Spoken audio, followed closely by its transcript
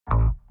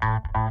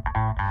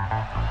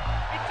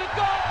It's a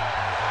goal!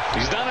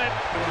 He's done it.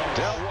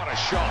 Dell, what a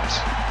shot.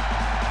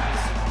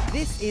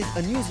 This is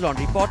a News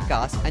Laundry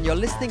podcast and you're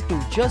listening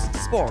to Just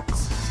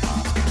Sports.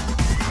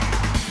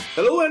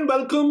 Hello and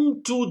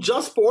welcome to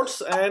Just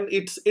Sports, and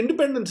it's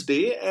Independence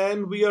Day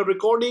and we are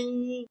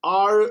recording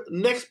our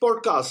next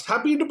podcast.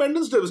 Happy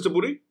Independence Day, Mr.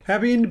 Puri.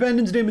 Happy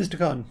Independence Day, Mr.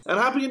 Khan. And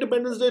happy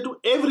Independence Day to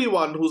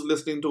everyone who's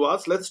listening to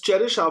us. Let's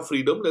cherish our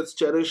freedom. Let's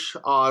cherish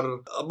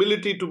our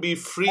ability to be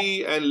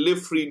free and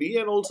live freely,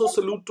 and also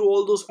salute to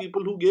all those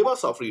people who gave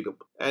us our freedom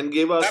and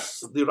gave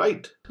us the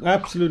right.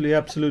 Absolutely,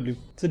 absolutely.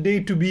 It's a day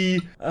to be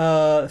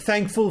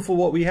thankful for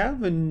what we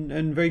have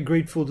and very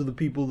grateful to the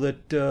people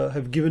that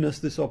have given us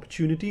this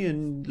opportunity,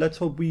 and let's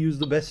hope we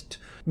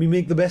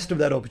make the best of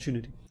that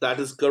opportunity. That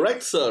is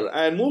correct, sir.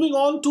 And moving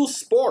on to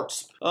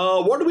sports.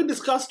 What do we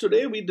discuss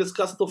today? We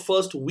discussed the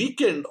first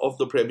weekend of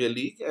the Premier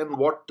League and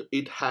what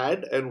it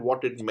had and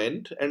what it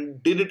meant,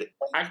 and did it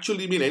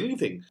actually mean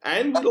anything?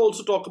 And we'll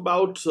also talk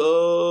about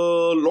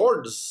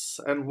Lords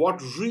and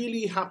what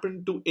really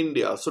happened to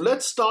India. So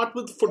let's start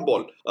with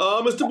football.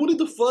 Mr. Puri,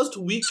 the first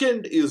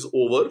weekend is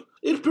over.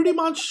 It pretty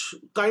much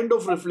kind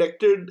of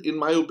reflected, in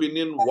my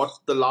opinion, what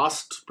the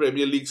last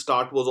Premier League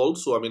start was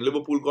also. I mean,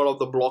 Liverpool got off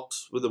the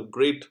blocks with a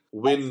great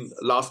win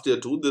last year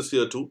too, this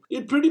year too.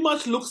 It pretty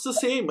much looks the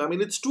same. I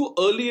mean, it's too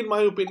early, in my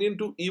opinion,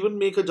 to even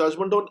make a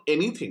judgment on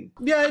anything.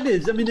 Yeah, it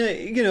is. I mean,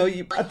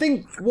 I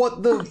think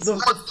what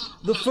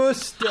the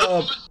first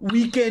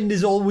weekend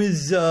is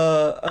always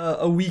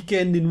a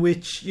weekend in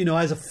which,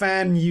 as a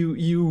fan,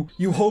 you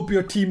hope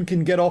your team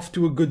can get off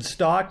to a good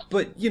start.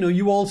 But,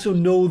 you also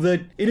know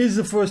that it is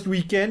the first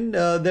weekend.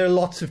 There are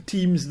lots of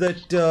teams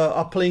that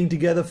are playing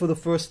together for the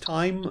first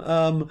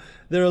time.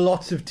 There are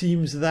lots of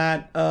teams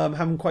that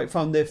haven't quite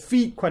found their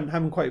feet,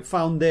 haven't quite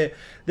found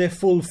their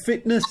full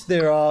fitness.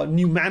 There are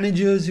new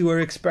managers who are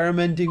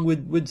experimenting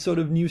with sort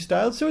of new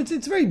styles. So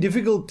it's very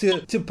difficult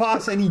to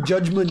pass any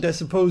judgment, I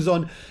suppose,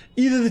 on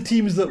either the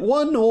teams that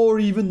won or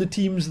even the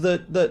teams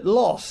that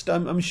lost.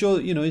 I'm sure,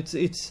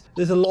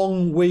 there's a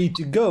long way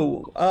to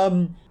go.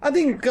 I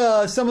think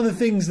some of the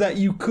things that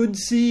you could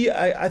see,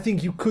 I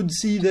think you could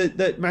see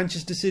that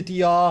Manchester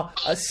City are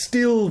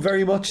still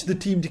very much the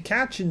team to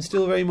catch and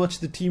still very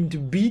much the team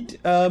to beat.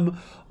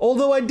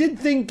 Although I did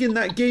think in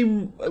that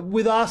game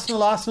with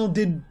Arsenal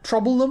did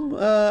trouble them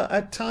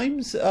at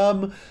times.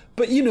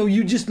 But,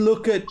 you just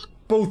look at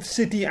both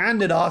City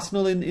and at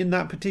Arsenal in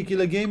that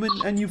particular game,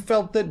 and you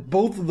felt that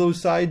both of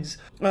those sides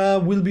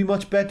will be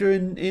much better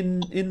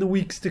in the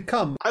weeks to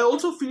come. I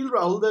also feel,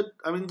 Rahul,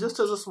 that, just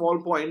as a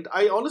small point,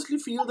 I honestly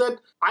feel that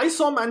I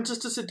saw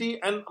Manchester City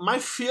and my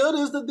fear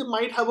is that they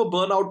might have a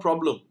burnout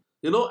problem.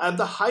 At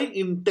the high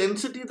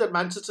intensity that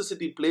Manchester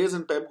City plays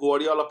and Pep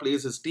Guardiola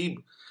plays his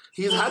team,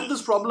 he's had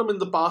this problem in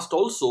the past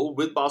also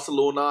with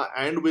Barcelona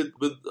and with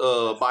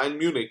Bayern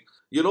Munich.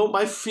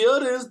 My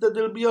fear is that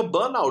there'll be a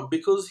burnout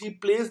because he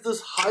plays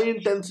this high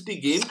intensity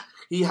game.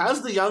 He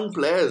has the young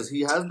players,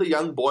 he has the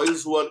young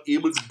boys who are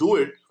able to do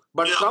it.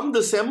 But come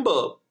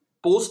December,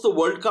 post the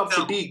World Cup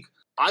fatigue,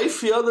 I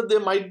fear that there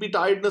might be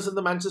tiredness in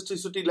the Manchester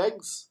City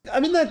legs. I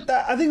think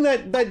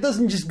that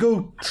doesn't just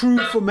go true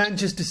for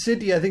Manchester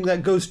City. I think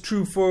that goes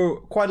true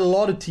for quite a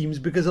lot of teams,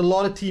 because a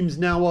lot of teams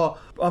now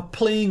are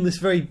playing this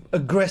very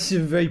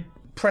aggressive, very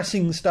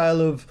pressing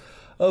style of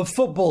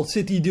football.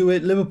 City do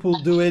it, Liverpool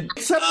do it.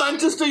 Except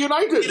Manchester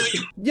United.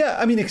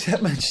 Yeah,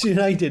 except Manchester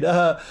United.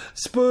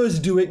 Spurs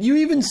do it. You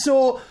even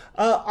saw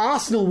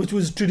Arsenal, which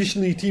was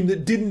traditionally a team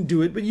that didn't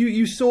do it, but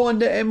you saw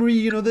under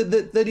Emery,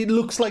 that it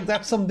looks like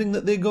that's something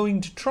that they're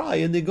going to try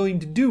and they're going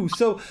to do.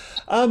 So,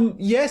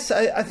 yes,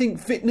 I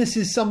think fitness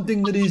is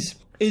something that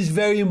is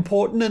very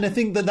important, and I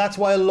think that's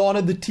why a lot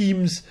of the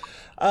teams,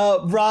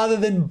 rather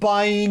than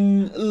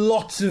buying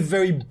lots of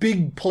very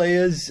big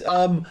players,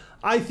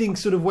 I think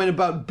sort of went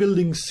about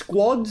building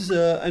squads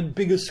and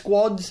bigger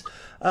squads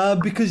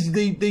because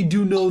they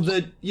do know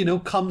that,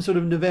 come sort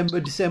of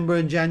November, December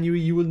and January,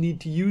 you will need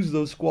to use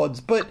those squads.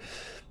 But,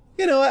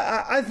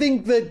 I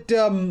think that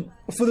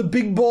for the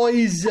big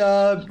boys,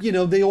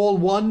 they all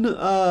won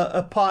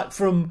apart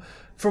from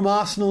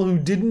Arsenal, who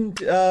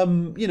didn't.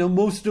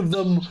 Most of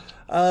them,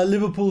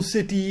 Liverpool,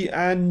 City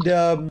and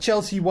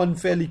Chelsea won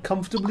fairly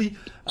comfortably.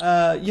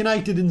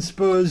 United and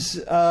Spurs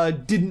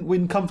didn't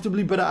win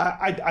comfortably, but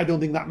I don't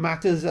think that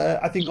matters.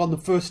 I think on the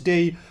first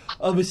day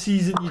of a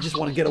season, you just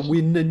want to get a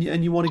win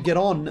and you want to get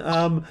on.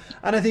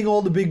 And I think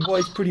all the big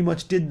boys pretty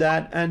much did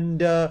that.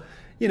 And,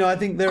 I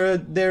think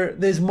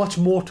there's much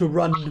more to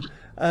run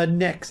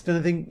next. And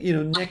I think,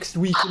 next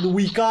week and the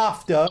week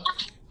after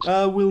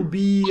will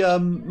be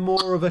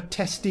more of a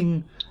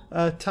testing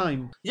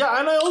time. Yeah,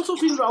 and I also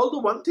feel, Rahul, the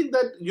one thing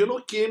that,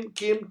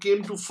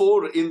 came to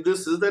fore in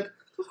this is that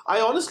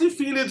I honestly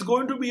feel it's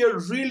going to be a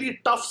really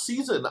tough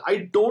season.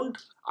 I don't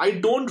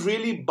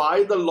really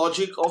buy the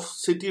logic of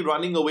City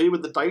running away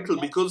with the title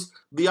because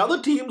the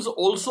other teams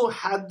also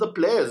had the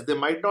players. They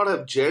might not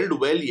have gelled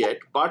well yet,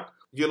 but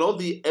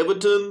the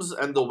Evertons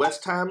and the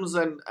West Hams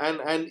and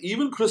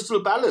even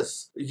Crystal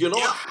Palace, you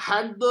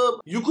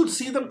could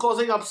see them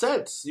causing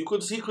upsets. You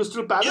could see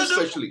Crystal Palace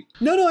especially.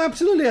 No,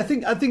 absolutely. I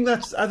think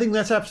that's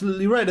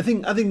absolutely right. I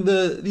think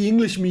the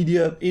English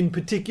media in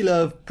particular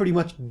have pretty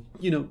much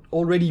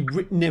already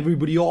written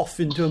everybody off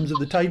in terms of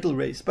the title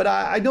race. But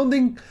I don't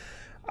think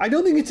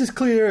it's as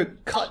clear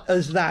cut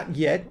as that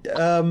yet.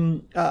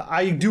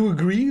 I do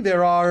agree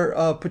there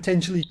are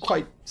potentially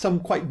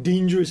quite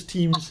dangerous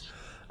teams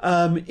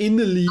in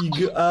the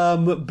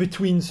league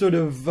between sort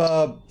of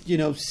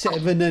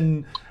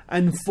 7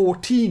 and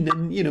 14,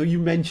 and you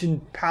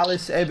mentioned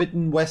Palace,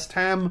 Everton, West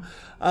Ham,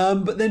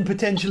 but then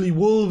potentially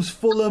Wolves,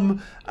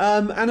 Fulham,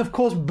 and of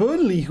course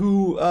Burnley,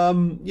 who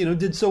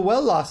did so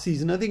well last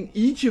season. I think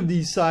each of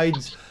these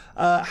sides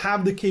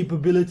have the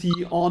capability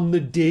on the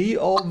day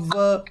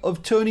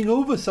of turning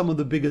over some of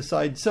the bigger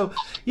sides. So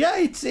yeah,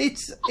 it's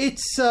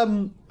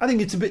I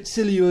think it's a bit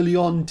silly early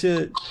on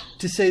to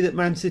say that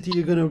Man City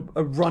are going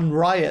to run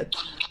riot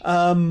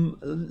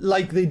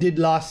like they did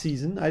last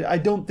season. I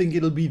don't think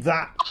it'll be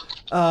that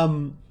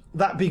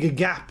big a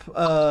gap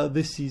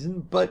this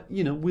season, but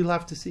we'll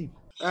have to see.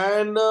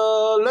 And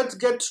let's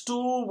get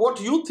to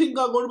what you think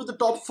are going to be the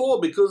top 4,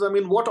 because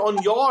what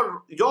on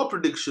your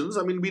predictions?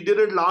 We did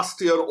it last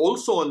year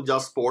also on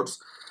Just Sports,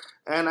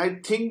 and I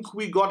think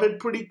we got it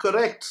pretty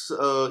correct,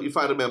 if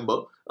I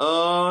remember.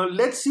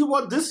 Let's see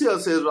what this year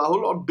says,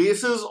 Rahul. On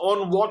basis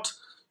on what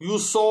you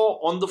saw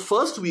on the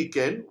first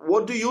weekend,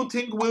 what do you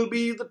think will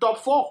be the top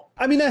 4?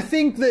 I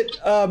think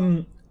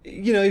that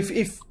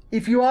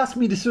if you ask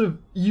me to sort of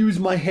use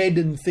my head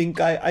and think,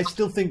 I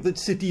still think that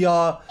City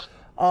are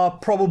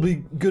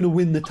probably going to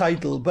win the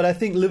title, but I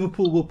think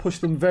Liverpool will push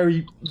them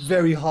very,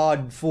 very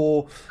hard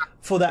for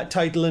that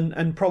title,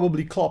 and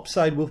probably Klopp's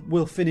side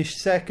will finish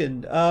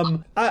second.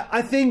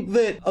 I think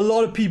that a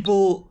lot of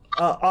people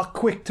are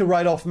quick to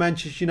write off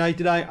Manchester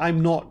United.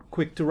 I'm not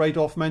quick to write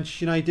off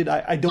Manchester United.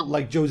 I don't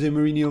like Jose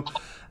Mourinho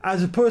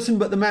as a person,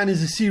 but the man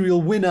is a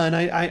serial winner, and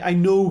I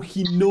know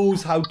he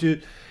knows how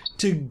to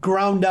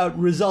ground out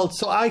results.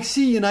 So I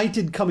see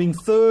United coming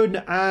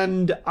third,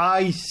 and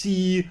I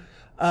see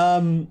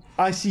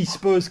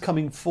Spurs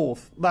coming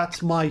fourth.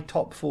 That's my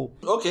top 4.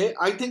 Okay,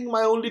 I think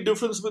my only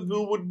difference with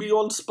you would be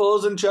on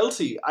Spurs and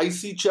Chelsea. I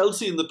see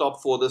Chelsea in the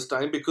top 4 this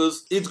time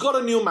because it's got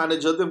a new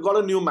manager. They've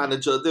got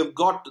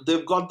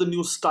the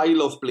new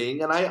style of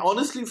playing, and I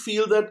honestly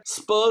feel that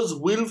Spurs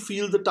will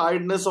feel the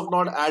tiredness of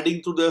not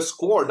adding to their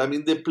squad.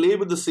 They play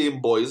with the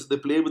same boys. They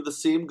play with the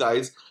same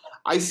guys.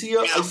 I see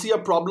a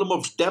problem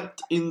of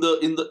depth in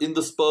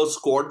the Spurs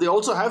squad. They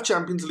also have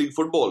Champions League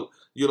football,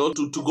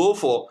 to go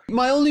for.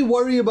 My only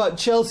worry about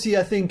Chelsea,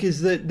 I think,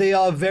 is that they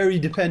are very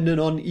dependent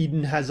on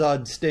Eden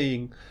Hazard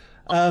staying.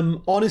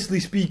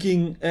 Honestly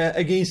speaking,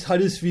 against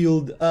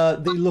Huddersfield,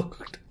 they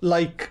looked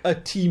like a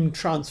team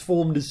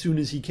transformed as soon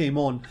as he came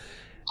on.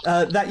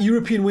 That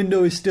European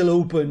window is still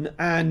open,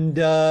 and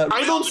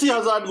I don't see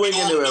Hazard going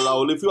anywhere,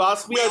 Rahul. If you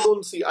ask me,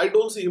 I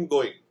don't see him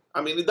going.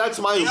 That's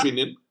my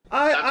opinion.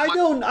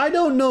 I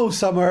don't know,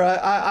 Summer.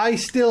 I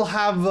still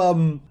have,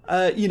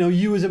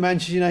 you as a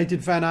Manchester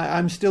United fan,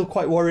 I'm still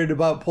quite worried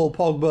about Paul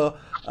Pogba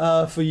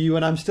for you,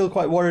 and I'm still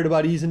quite worried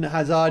about Eden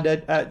Hazard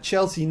at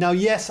Chelsea. Now,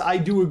 yes, I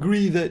do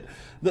agree that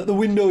the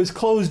window is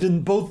closed,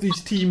 and both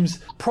these teams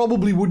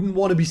probably wouldn't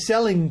want to be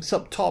selling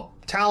some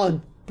top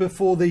talent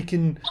before they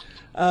can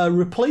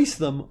replace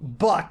them.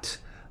 But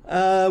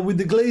with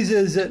the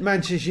Glazers at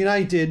Manchester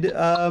United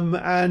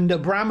and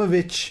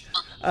Abramovich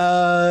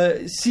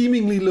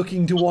seemingly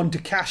looking to want to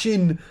cash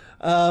in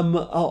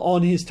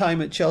on his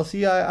time at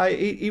Chelsea,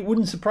 it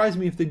wouldn't surprise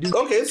me if they do.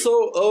 Okay,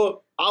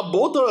 so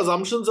both our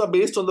assumptions are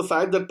based on the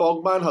fact that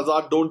Pogba and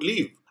Hazard don't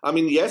leave.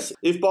 Yes,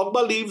 if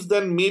Pogba leaves,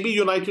 then maybe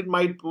United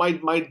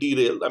might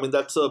derail.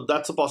 That's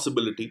a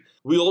possibility.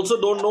 We also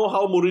don't know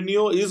how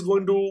Mourinho is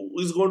going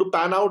to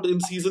pan out in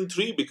season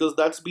 3, because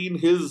that's been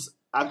his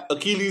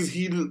Achilles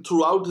heel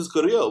throughout his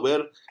career,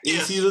 where in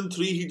season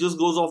 3 he just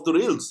goes off the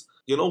rails.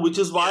 Which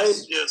is why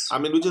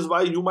which is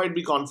why you might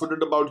be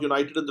confident about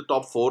United in the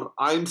top 4.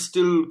 I'm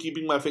still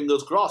keeping my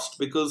fingers crossed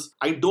because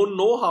I don't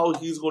know how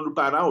he's going to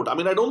pan out.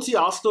 I don't see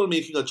Arsenal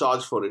making a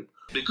charge for it.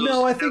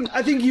 No, I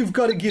think you've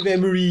got to give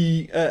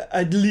Emery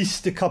at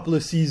least a couple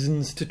of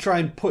seasons to try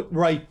and put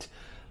right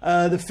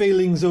the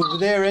failings over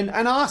there.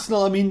 And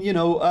Arsenal,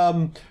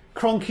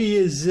 Kroenke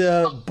has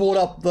bought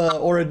up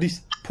or at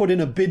least put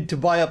in a bid to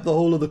buy up the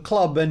whole of the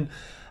club, and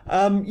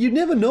you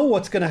never know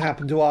what's going to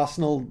happen to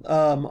Arsenal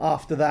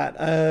after that.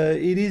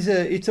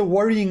 It's a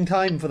worrying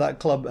time for that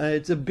club.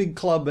 It's a big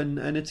club,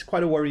 and it's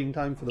quite a worrying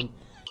time for them.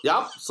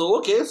 Yeah,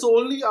 so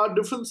only our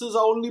differences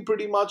are only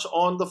pretty much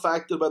on the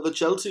fact that whether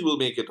Chelsea will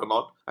make it or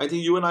not. I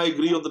think you and I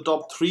agree on the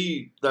top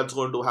 3 that's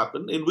going to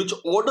happen. In which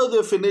order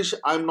they finish,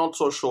 I'm not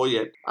so sure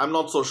yet. I'm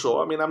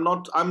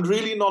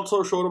really not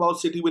so sure about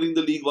City winning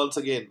the league once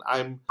again.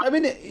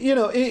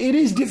 It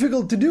is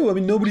difficult to do.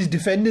 Nobody's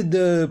defended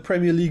the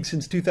Premier League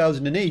since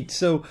 2008.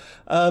 So,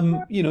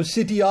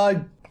 City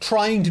are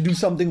trying to do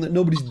something that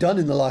nobody's done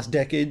in the last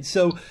decade.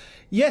 So,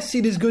 yes,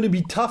 it is going to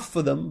be tough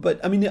for them. But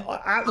I mean,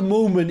 at the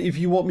moment, if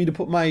you want me to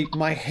put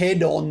my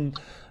head on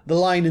the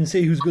line and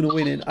say who's going to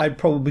win it, I'd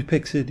probably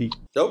pick City.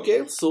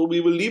 Okay, so we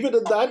will leave it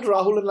at that.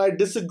 Rahul and I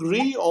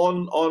disagree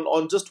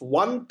on just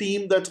one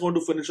team that's going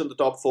to finish in the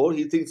top 4.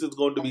 He thinks it's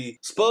going to be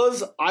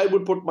Spurs. I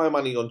would put my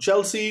money on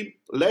Chelsea.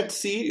 Let's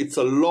see. It's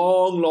a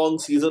long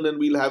season and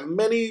we'll have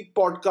many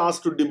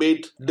podcasts to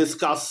debate,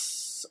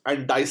 discuss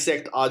and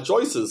dissect our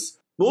choices.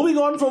 Moving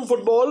on from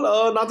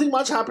football, nothing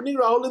much happening,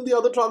 Rahul, in the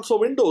other transfer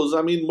windows.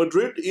 I mean,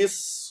 Madrid is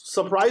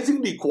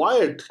surprisingly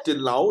quiet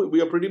till now. We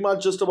are pretty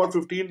much just about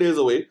 15 days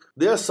away.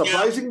 They are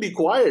surprisingly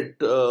quiet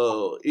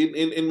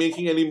in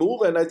making any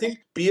move. And I think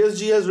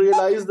PSG has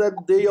realized that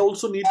they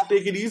also need to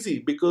take it easy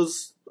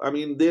because, I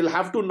mean, they'll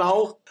have to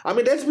now... I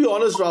mean, let's be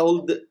honest,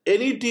 Rahul.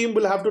 Any team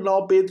will have to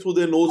now pay through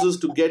their noses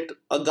to get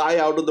a guy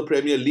out of the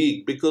Premier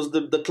League because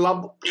the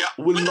club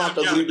will not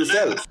agree to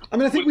sell. I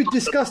mean, I think we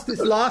discussed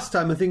this last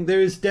time. I think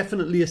there is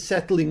definitely a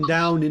settling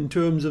down in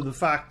terms of the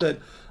fact that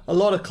a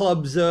lot of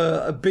clubs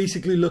are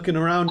basically looking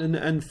around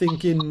and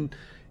thinking,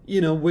 you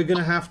know, we're going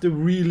to have to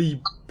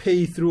really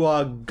pay through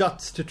our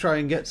guts to try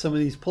and get some of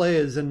these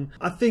players. And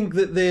I think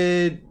that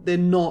they're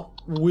not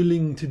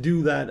willing to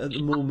do that at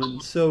the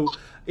moment. So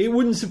it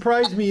wouldn't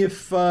surprise me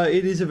if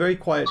it is a very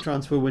quiet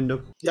transfer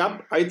window. Yeah,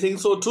 I think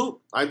so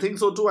too. I think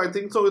so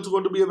it's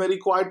going to be a very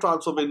quiet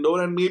transfer window.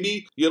 And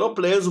maybe, you know,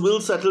 players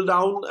will settle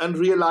down and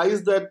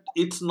realize that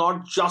it's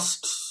not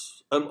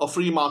just a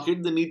free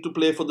market. They need to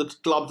play for the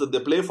clubs that they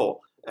play for.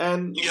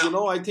 And, you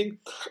know, I think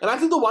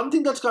the one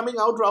thing that's coming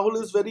out,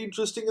 Rahul, is very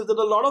interesting is that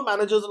a lot of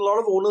managers and a lot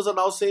of owners are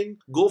now saying,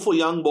 go for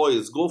young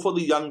boys, go for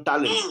the young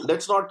talent.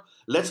 Let's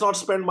not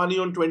spend money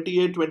on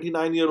 28,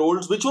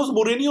 29-year-olds, which was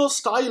Mourinho's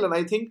style. And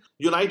I think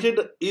United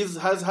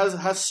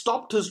has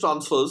stopped his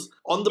transfers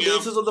on the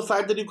basis of the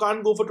fact that you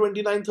can't go for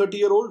 29,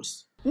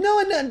 30-year-olds. No,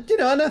 and you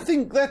know, and I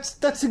think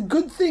that's a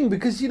good thing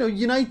because, you know,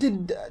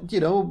 United,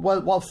 you know,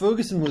 while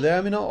Ferguson were there,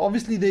 I mean,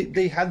 obviously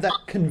they had that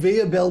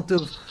conveyor belt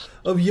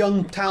of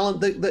young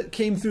talent that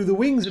came through the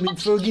wings. I mean,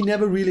 Fergie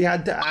never really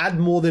had to add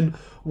more than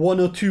one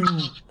or two,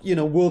 you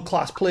know,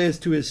 world-class players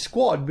to his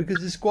squad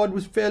because his squad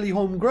was fairly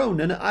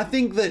homegrown. And I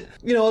think that,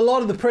 you know, a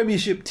lot of the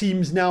Premiership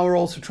teams now are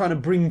also trying to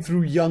bring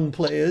through young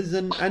players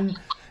and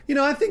you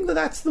know, I think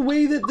that's the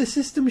way that the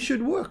system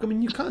should work. I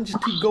mean, you can't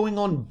just keep going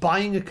on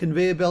buying a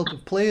conveyor belt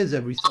of players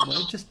every summer.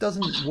 It just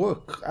doesn't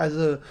work as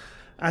a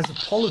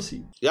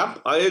policy. Yeah,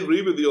 I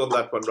agree with you on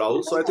that one,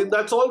 Rahul. So I think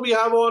that's all we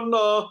have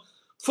on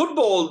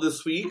football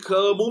this week.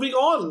 Moving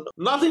on.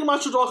 Nothing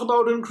much to talk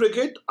about in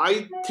cricket.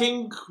 I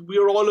think we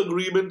are all in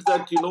agreement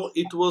that, you know,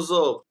 it was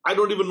I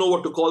don't even know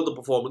what to call the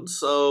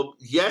performance.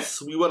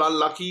 Yes, we were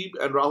unlucky,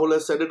 and Rahul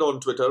has said it on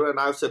Twitter, and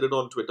I've said it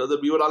on Twitter,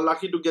 that we were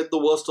unlucky to get the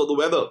worst of the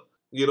weather.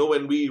 You know,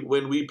 when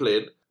we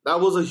played.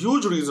 That was a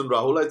huge reason,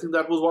 Rahul. I think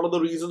that was one of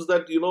the reasons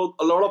that, you know,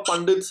 a lot of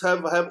pundits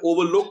have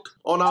overlooked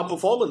on our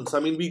performance.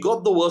 I mean, we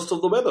got the worst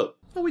of the weather.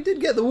 Well, we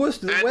did get the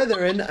worst of the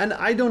weather, and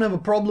I don't have a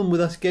problem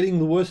with us getting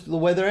the worst of the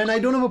weather, and I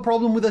don't have a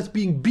problem with us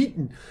being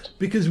beaten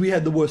because we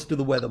had the worst of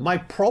the weather. My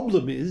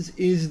problem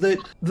is that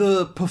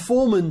the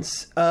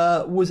performance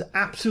was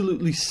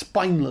absolutely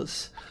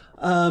spineless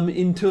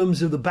in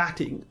terms of the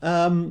batting.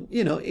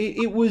 You know,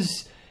 it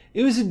was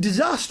a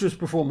disastrous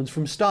performance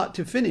from start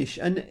to finish.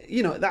 And,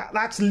 you know,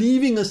 that's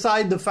leaving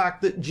aside the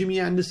fact that Jimmy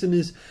Anderson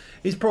is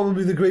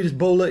probably the greatest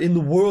bowler in the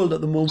world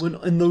at the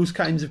moment in those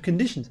kinds of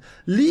conditions.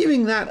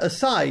 Leaving that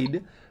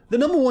aside, the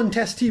number one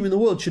test team in the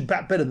world should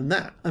bat better than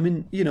that. I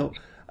mean, you know,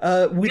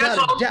 without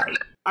a doubt.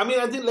 I mean,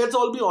 I think let's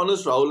all be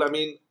honest, Rahul. I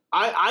mean,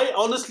 I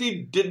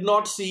honestly did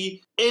not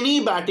see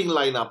any batting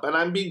lineup, and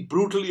I'm being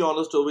brutally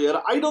honest over here.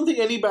 I don't think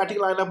any batting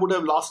lineup would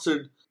have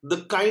lasted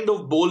the kind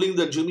of bowling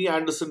that Jimmy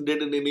Anderson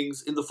did in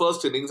the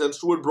first innings, and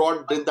Stuart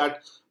Broad did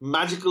that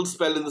magical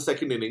spell in the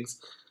second innings.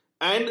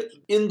 And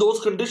in those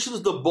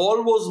conditions, the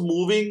ball was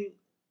moving.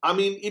 I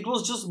mean, it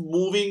was just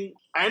moving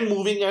and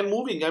moving and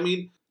moving. I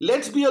mean,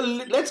 let's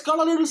cut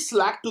a little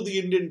slack to the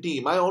Indian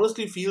team. I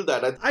honestly feel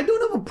that. I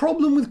don't have a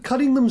problem with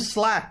cutting them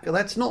slack.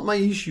 That's not my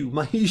issue.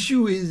 My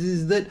issue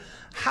is that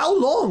how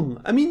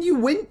long? I mean, you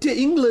went to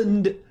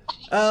England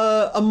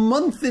a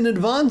month in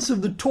advance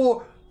of the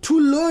tour to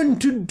learn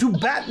to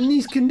bat in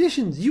these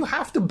conditions. You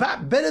have to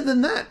bat better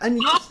than that. And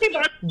yes,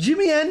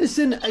 Jimmy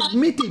Anderson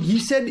admitted, he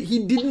said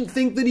he didn't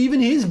think that even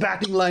his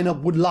batting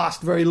lineup would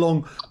last very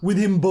long with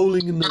him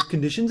bowling in those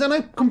conditions. And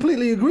I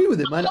completely agree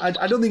with him.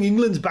 I don't think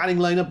England's batting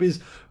lineup is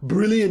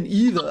brilliant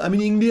either. I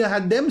mean, India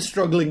had them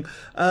struggling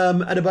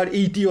at about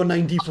 80 or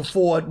 90 for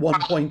 4 at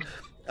one point.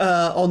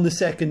 On the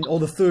second or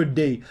the third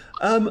day.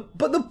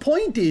 But the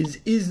point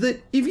is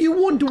that if you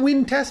want to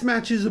win test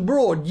matches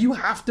abroad, you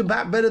have to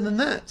bat better than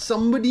that.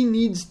 Somebody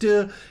needs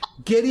to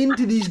get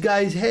into these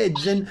guys'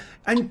 heads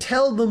and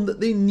tell them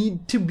that they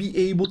need to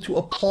be able to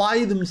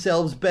apply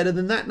themselves better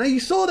than that. Now, you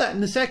saw that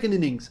in the second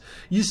innings.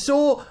 You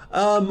saw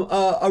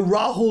a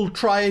Rahul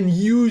try and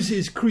use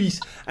his crease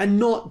and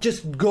not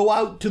just go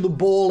out to the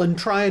ball and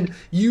try and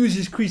use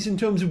his crease in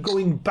terms of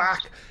going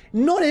back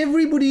not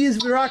everybody is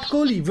Virat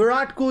Kohli.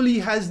 Virat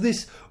Kohli has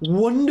this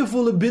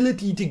wonderful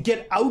ability to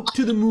get out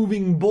to the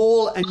moving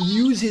ball and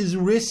use his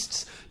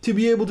wrists to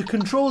be able to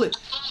control it.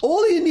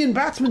 All the Indian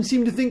batsmen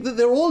seem to think that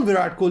they're all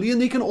Virat Kohli and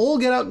they can all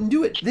get out and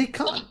do it. They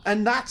can't.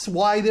 And that's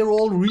why they're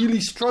all really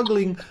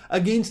struggling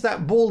against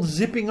that ball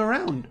zipping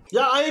around.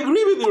 Yeah, I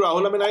agree with you,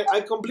 Rahul. I mean,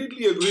 I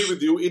completely agree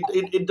with you.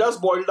 It does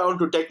boil down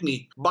to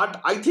technique. But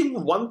I think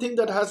one thing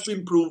that has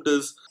been proved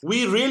is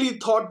we really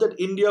thought that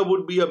India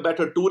would be a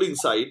better touring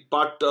side.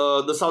 But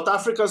the South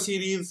Africa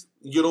series,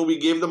 we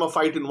gave them a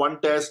fight in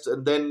one test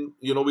and then,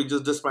 we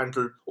just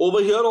dismantled.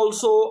 Over here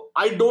also,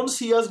 I don't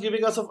see us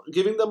giving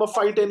them a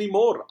fight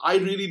anymore. I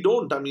really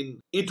don't. I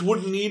mean, it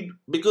would need,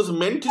 because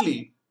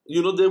mentally,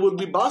 they would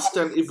be bust.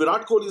 And if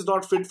Virat Kohli is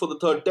not fit for the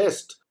third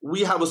test,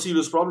 we have a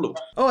serious problem.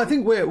 Oh, I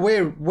think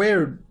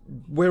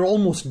we're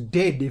almost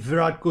dead if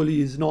Virat Kohli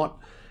is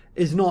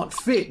not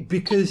fit,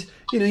 because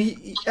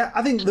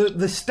I think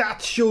the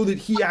stats show that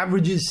he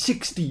averages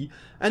 60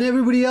 and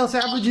everybody else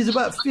averages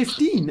about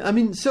 15. I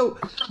mean, so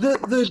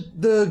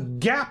the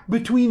gap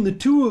between the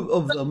two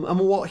of them and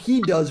what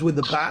he does with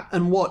the bat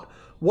and what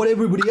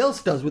everybody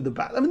else does with the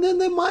bat, I mean,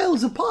 they're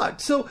miles apart.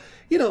 So,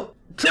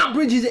 Trent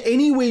Bridge is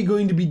anyway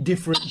going to be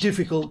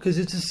difficult because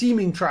it's a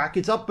seaming track,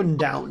 it's up and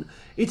down.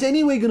 It's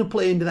anyway going to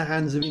play into the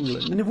hands of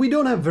England. And if we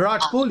don't have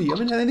Virat Kohli, I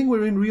mean, I think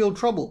we're in real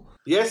trouble.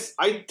 Yes,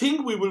 I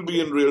think we will be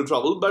in real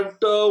trouble,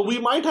 but we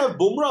might have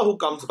Bumrah who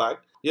comes back.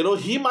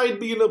 He might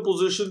be in a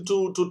position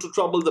to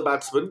trouble the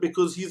batsman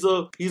because he's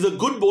a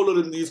good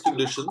bowler in these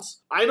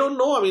conditions. I don't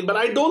know. I mean, but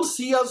I don't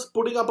see us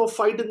putting up a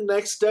fight in the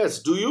next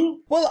test. Do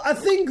you? Well, I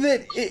think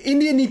that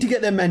India need to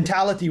get their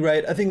mentality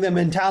right. I think their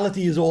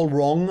mentality is all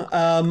wrong.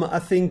 I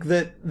think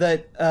that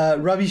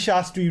Ravi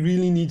Shastri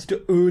really needs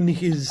to earn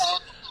his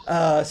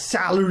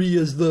salary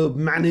as the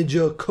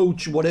manager,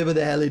 coach, whatever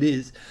the hell it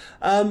is.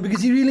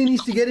 Because he really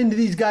needs to get into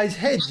these guys'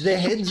 heads. Their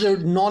heads are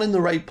not in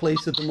the right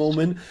place at the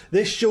moment.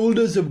 Their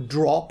shoulders have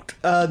dropped.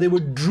 They were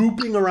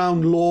drooping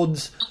around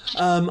Lords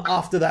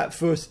after that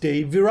first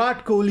day.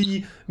 Virat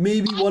Kohli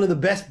may be one of the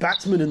best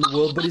batsmen in the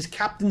world, but his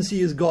captaincy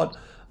has got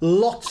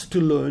lots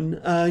to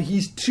learn.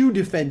 He's too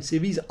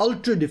defensive. He's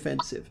ultra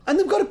defensive. And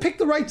they've got to pick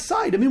the right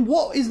side. I mean,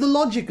 what is the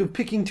logic of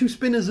picking two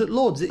spinners at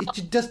Lords? It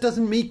just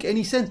doesn't make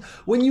any sense.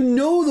 When you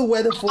know the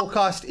weather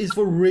forecast is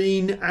for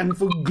rain and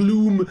for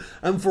gloom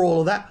and for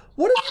all of that,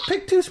 what do you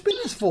pick two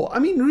spinners for? I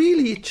mean,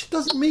 really, it just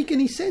doesn't make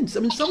any sense.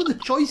 I mean, some of the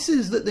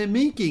choices that they're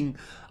making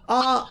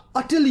are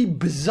utterly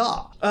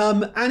bizarre.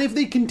 And if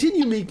they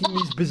continue making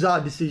these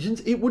bizarre decisions,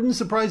 it wouldn't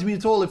surprise me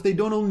at all if they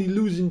don't only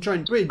lose in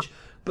Trent Bridge,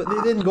 but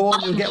they then go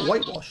on and get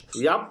whitewashed.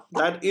 Yep,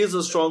 that is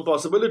a strong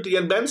possibility.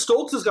 And Ben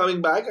Stokes is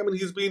coming back. I mean,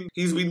 he's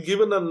been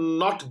given a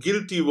not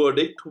guilty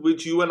verdict,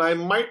 which you and I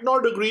might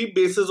not agree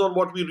basis on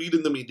what we read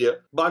in the media.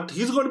 But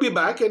he's going to be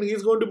back and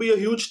he's going to be a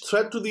huge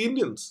threat to the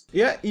Indians.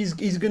 Yeah, he's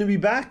going to be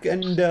back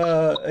and,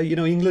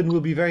 England will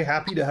be very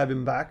happy to have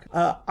him back.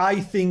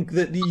 I think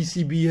that the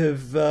ECB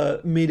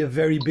have made a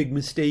very big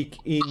mistake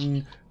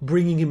in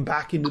bringing him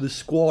back into the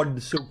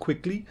squad so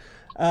quickly.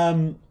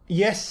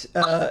 Yes,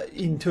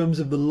 in terms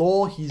of the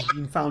law, he's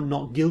been found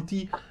not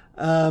guilty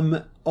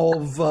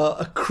of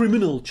a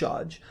criminal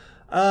charge.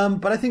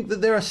 But I think that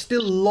there are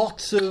still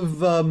lots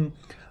of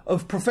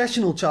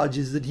professional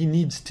charges that he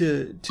needs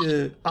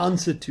to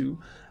answer to.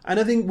 And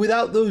I think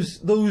without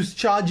those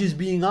charges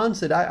being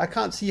answered, I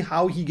can't see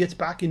how he gets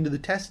back into the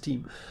test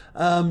team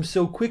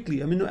so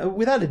quickly. I mean,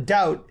 without a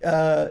doubt,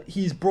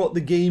 he's brought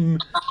the game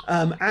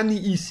and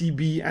the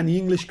ECB and the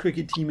English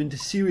cricket team into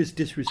serious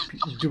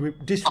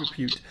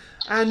disrepute.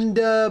 And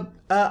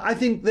I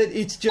think that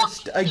it's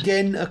just,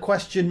 again, a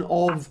question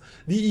of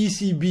the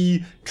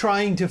ECB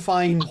trying to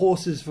find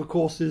horses for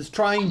courses,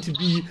 trying to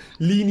be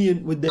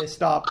lenient with their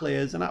star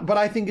players. But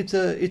I think it's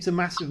a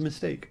massive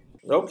mistake.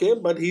 Okay,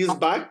 but he's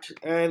back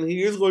and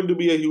he is going to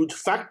be a huge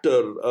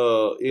factor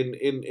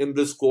in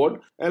this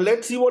squad. And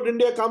let's see what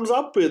India comes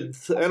up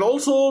with. And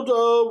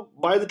also,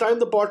 by the time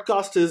the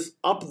podcast is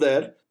up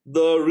there,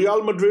 the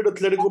Real Madrid,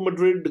 Atletico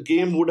Madrid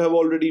game would have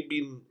already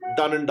been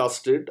done and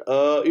dusted.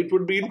 It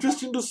would be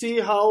interesting to see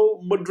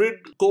how Madrid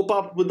cope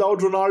up without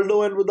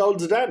Ronaldo and without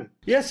Zidane.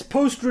 Yes,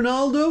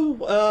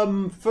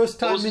 post-Ronaldo, first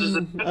time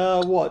in,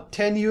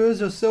 10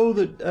 years or so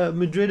that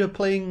Madrid are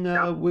playing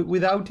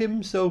without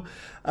him. So,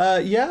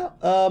 it'll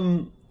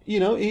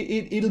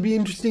be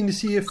interesting to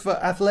see if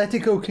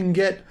Atletico can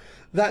get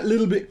that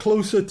little bit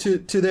closer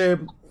to their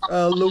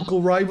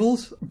local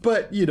rivals.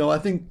 But, I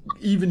think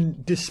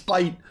even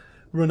despite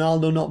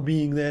Ronaldo not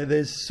being there,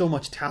 there's so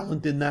much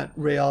talent in that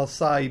Real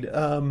side.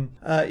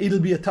 It'll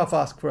be a tough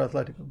ask for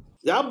Atletico.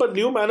 Yeah, but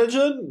new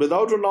manager,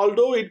 without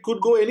Ronaldo, it could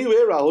go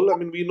anywhere, Rahul. I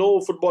mean, we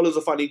know football is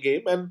a funny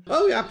game.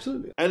 Oh, yeah,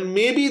 absolutely. And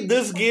maybe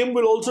this game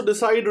will also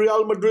decide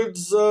Real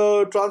Madrid's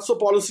transfer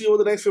policy over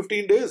the next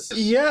 15 days.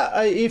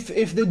 Yeah,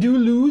 if they do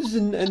lose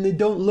and they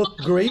don't look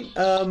great,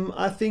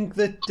 I think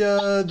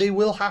that they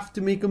will have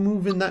to make a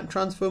move in that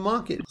transfer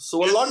market.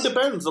 So a lot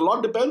depends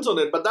on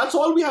it. But that's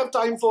all we have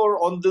time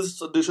for on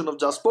this edition of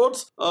Just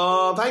Sports.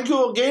 Thank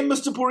you again,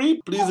 Mr.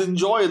 Puri. Please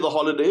enjoy the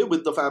holiday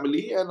with the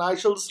family, and I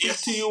shall speak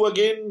to you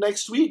again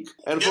next week.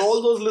 And for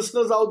all those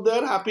listeners out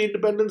there, happy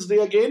Independence Day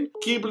again.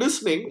 Keep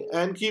listening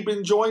and keep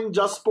enjoying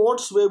Just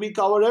Sports, where we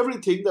cover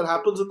everything that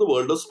happens in the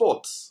world of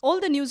sports. All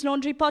the News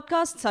Laundry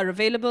podcasts are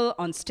available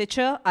on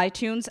Stitcher,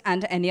 iTunes,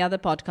 and any other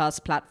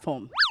podcast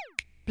platform.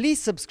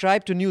 Please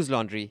subscribe to News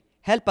Laundry.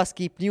 Help us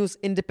keep news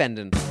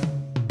independent.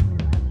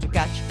 To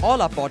catch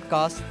all our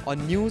podcasts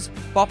on news,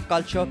 pop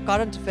culture,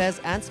 current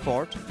affairs, and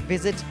sport,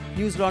 visit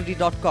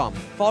newslaundry.com.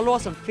 Follow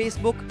us on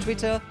Facebook,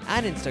 Twitter,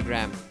 and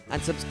Instagram,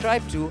 and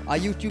subscribe to our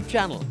YouTube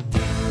channel.